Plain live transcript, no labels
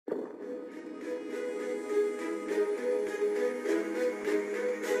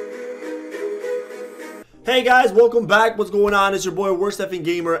Hey guys, welcome back. What's going on? It's your boy Worst Effing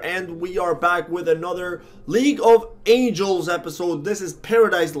Gamer, and we are back with another League of Angels episode. This is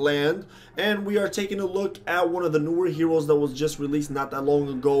Paradise Land, and we are taking a look at one of the newer heroes that was just released not that long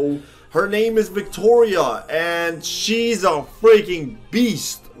ago. Her name is Victoria, and she's a freaking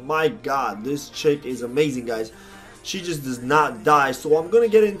beast. My god, this chick is amazing, guys. She just does not die. So I'm gonna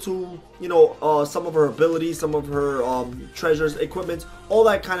get into, some of her abilities, some of her treasures, equipment, all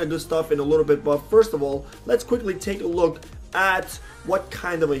that kind of good stuff in a little bit. But first of all, let's quickly take a look at what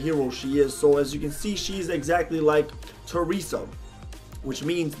kind of a hero she is. So as you can see, she's exactly like Teresa, which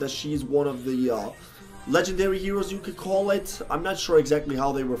means that she's one of the legendary heroes, you could call it. I'm not sure exactly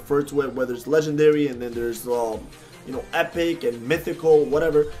how they refer to it, whether it's legendary and then there's epic and mythical,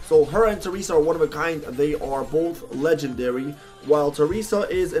 whatever. So her and Teresa are one of a kind. They are both legendary. While Teresa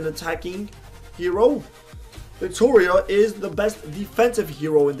is an attacking hero, Victoria is the best defensive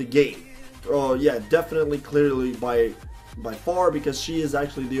hero in the game. Yeah, definitely, clearly by far, because she is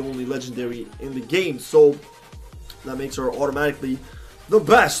actually the only legendary in the game. So that makes her automatically the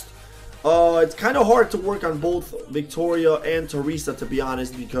best. It's kind of hard to work on both Victoria and Teresa, to be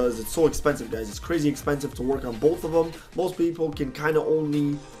honest, because it's so expensive, guys. It's crazy expensive to work on both of them. Most people can kind of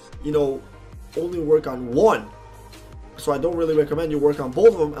only work on one. So I don't really recommend you work on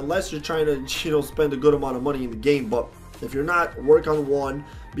both of them unless you're trying to, spend a good amount of money in the game. But if you're not, work on one,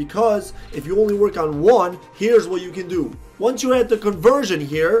 because if you only work on one, here's what you can do. Once you add the conversion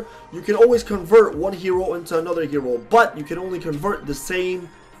here, you can always convert one hero into another hero, but you can only convert the same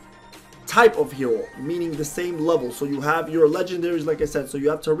type of hero, meaning the same level. So you have your legendaries, like I said. So you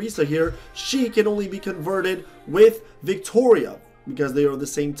have Teresa here. She can only be converted with Victoria because they are the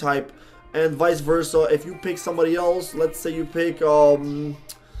same type, and vice versa. If you pick somebody else, let's say you pick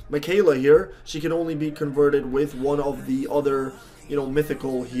Michaela here, she can only be converted with one of the other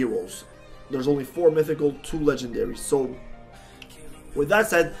mythical heroes. There's only 4 mythical, 2 legendaries. So with that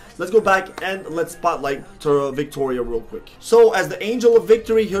said, let's go back and let's spotlight Victoria real quick. So as the Angel of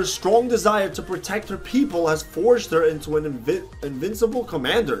Victory, her strong desire to protect her people has forged her into an invincible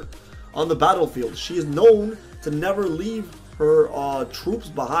commander on the battlefield. She is known to never leave her troops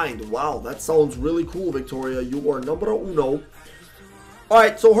behind. Wow, that sounds really cool, Victoria. You are numero uno.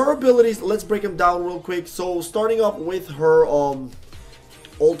 Alright, so her abilities, let's break them down real quick. So starting off with her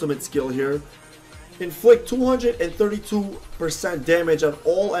ultimate skill here. Inflict 232% damage on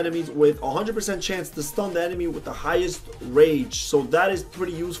all enemies with 100% chance to stun the enemy with the highest rage. So that is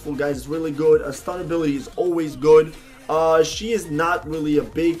pretty useful, guys. It's really good. A stun ability is always good. She is not really a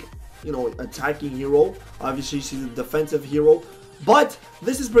big, attacking hero. Obviously, she's a defensive hero. But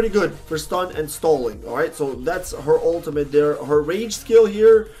this is pretty good for stun and stalling. Alright, so that's her ultimate there. Her rage skill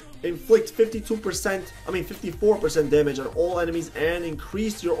here. Inflict 54% damage on all enemies and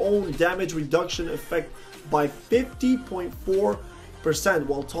increase your own damage reduction effect by 50.4%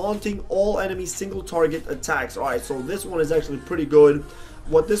 while taunting all enemy single target attacks. Alright, so this one is actually pretty good.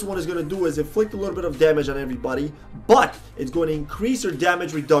 What this one is going to do is inflict a little bit of damage on everybody, but it's going to increase your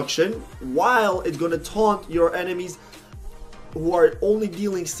damage reduction while it's going to taunt your enemies who are only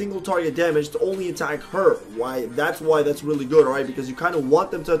dealing single target damage to only attack her. That's why that's really good, alright? Because you kind of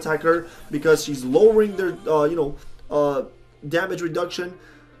want them to attack her because she's lowering their, damage reduction.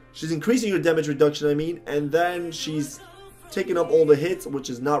 She's increasing your damage reduction, I mean, and then she's taking up all the hits, which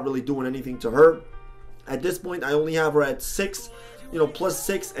is not really doing anything to her. At this point, I only have her at 6, plus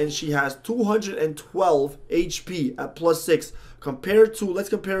 6, and she has 212 HP at plus 6. Let's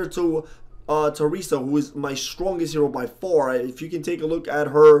compare her to Teresa, who is my strongest hero by far. If you can take a look at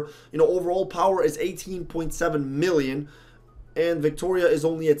her, overall power is 18.7 million, and Victoria is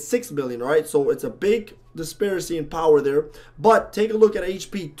only at 6 million, right? So it's a big disparity in power there. But take a look at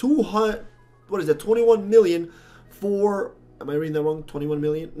HP. 21 million for, am I reading that wrong? 21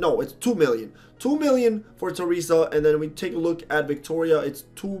 million? No, it's 2 million. 2 million for Teresa, and then we take a look at Victoria. It's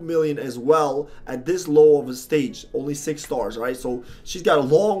 2 million as well at this low of a stage. Only 6 stars, right? So she's got a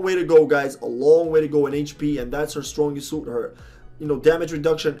long way to go, guys. A long way to go in HP, and that's her strongest suit. Her, damage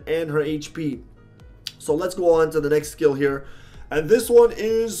reduction and her HP. So let's go on to the next skill here. And this one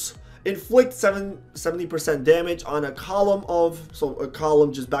is inflict 70% damage on a column of,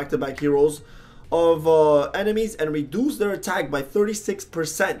 just back-to-back heroes of enemies and reduce their attack by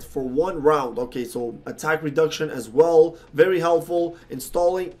 36% for 1 round. Okay, so attack reduction as well, very helpful in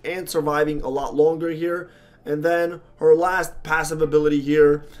stalling and surviving a lot longer here. And then her last passive ability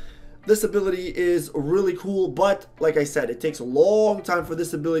here. This ability is really cool, but like I said, it takes a long time for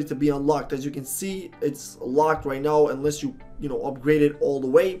this ability to be unlocked. As you can see, it's locked right now unless you upgrade it all the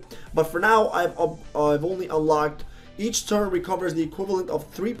way. But for now, I've only unlocked Each turn recovers the equivalent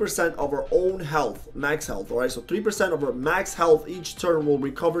of 3% of her own health, max health, alright? So 3% of her max health each turn will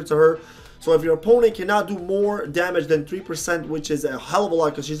recover to her. So if your opponent cannot do more damage than 3%, which is a hell of a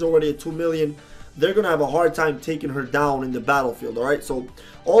lot because she's already at 2 million, they're going to have a hard time taking her down in the battlefield, alright? So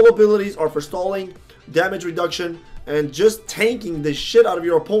all abilities are for stalling, damage reduction, and just tanking the shit out of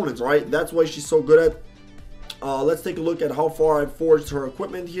your opponents, alright? That's why she's so good at. Let's take a look at how far I've forged her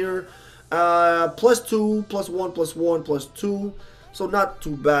equipment here. +2, +1, +1, +2. So not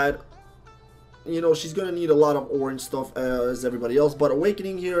too bad. You know, she's going to need a lot of orange stuff as everybody else. But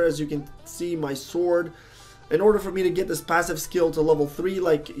awakening here, as you can see, my sword. In order for me to get this passive skill to level 3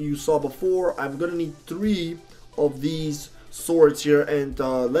 like you saw before, I'm going to need 3 of these swords here. And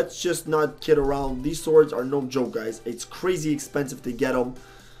let's just not kid around. These swords are no joke, guys. It's crazy expensive to get them.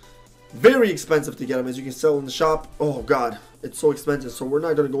 Very expensive to get them, as you can sell in the shop. Oh god, it's so expensive, so we're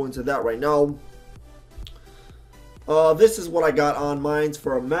not going to go into that right now. This is what I got on mines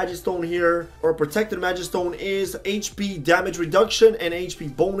for a Magistone here. Our protected Magistone is HP damage reduction and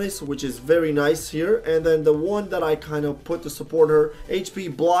HP bonus, which is very nice here. And then the one that I kind of put to support her,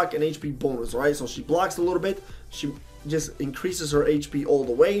 HP block and HP bonus, right? So she blocks a little bit, she just increases her HP all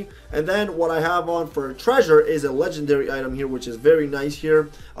the way. And then what I have on for treasure is a legendary item here, which is very nice here.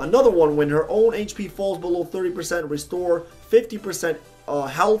 Another one, when her own HP falls below 30%, restore 50%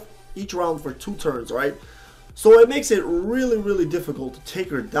 health each round for 2 turns, right? So it makes it really, really difficult to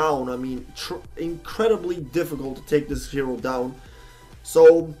take her down. I mean, incredibly difficult to take this hero down.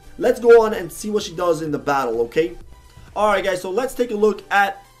 So let's go on and see what she does in the battle, okay? Alright guys, so let's take a look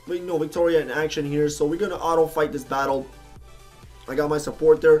at Victoria in action here. So we're going to auto fight this battle. I got my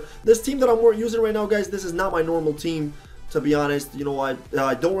support there. This team that I'm using right now, guys, this is not my normal team, to be honest. You know,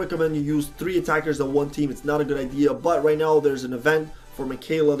 I don't recommend you use 3 attackers on one team. It's not a good idea. But right now there's an event for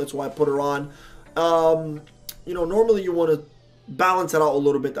Michaela. That's why I put her on. You know, normally you want to balance it out a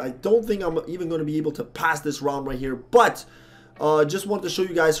little bit. I don't think I'm even going to be able to pass this round right here. But just wanted to show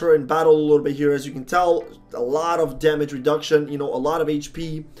you guys her in battle a little bit here. As you can tell, a lot of damage reduction, you know, a lot of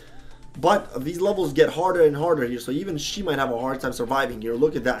HP. But these levels get harder and harder here. So even she might have a hard time surviving here.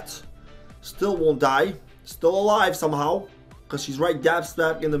 Look at that. Still won't die. Still alive somehow. Because she's right dab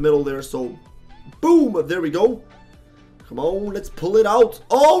smack in the middle there. So, boom. There we go. Come on. Let's pull it out.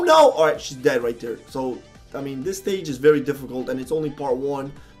 Oh, no. Alright, she's dead right there. So, I mean, this stage is very difficult. And it's only part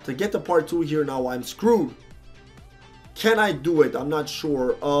 1. To get to part 2 here now, I'm screwed. Can I do it? I'm not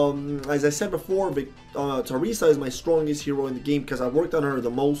sure. As I said before, Teresa is my strongest hero in the game because I worked on her the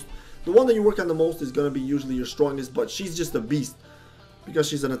most. The one that you work on the most is going to be usually your strongest, but she's just a beast because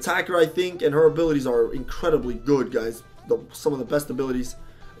she's an attacker, I think, and her abilities are incredibly good, guys. Some of the best abilities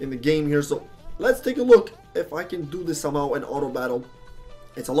in the game here. So let's take a look if I can do this somehow in auto battle.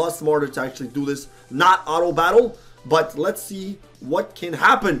 It's a lot smarter to actually do this, not auto battle, but let's see what can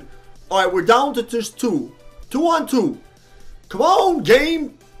happen. All right, we're down to just 2. 2 on 2. Come on,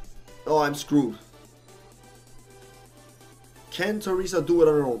 game. Oh, I'm screwed. Can Teresa do it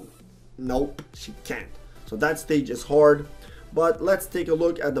on her own? Nope, she can't. So that stage is hard. But let's take a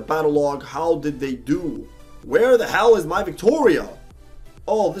look at the battle log. How did they do? Where the hell is my Victoria?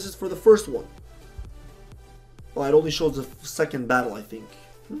 Oh, this is for the first one. Oh, it only shows the second battle, I think.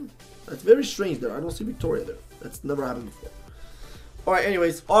 That's very strange there. I don't see Victoria there. That's never happened before. Alright,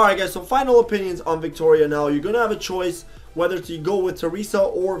 anyways. Alright, guys. So final opinions on Victoria now. You're going to have a choice whether to go with Teresa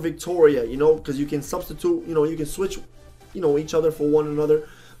or Victoria, you know, because you can substitute, you know, you can switch, you know, each other for one another.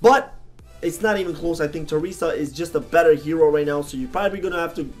 But it's not even close. I think Teresa is just a better hero right now. So you're probably going to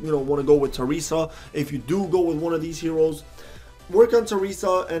have to, you know, want to go with Teresa. If you do go with one of these heroes, work on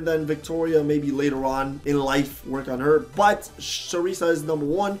Teresa, and then Victoria maybe later on in life work on her. But Teresa is number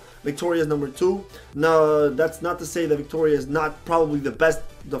 1, Victoria is number 2. Now that's not to say that Victoria is not probably the best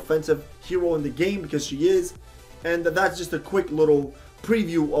defensive hero in the game, because she is. And that's just a quick little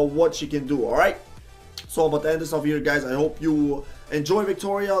preview of what she can do. Alright, so I'm about to end this off here, guys. I hope you enjoy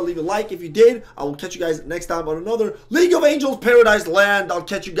Victoria. Leave a like if you did. I will catch you guys next time on another League of Angels Paradise Land. I'll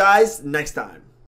catch you guys next time.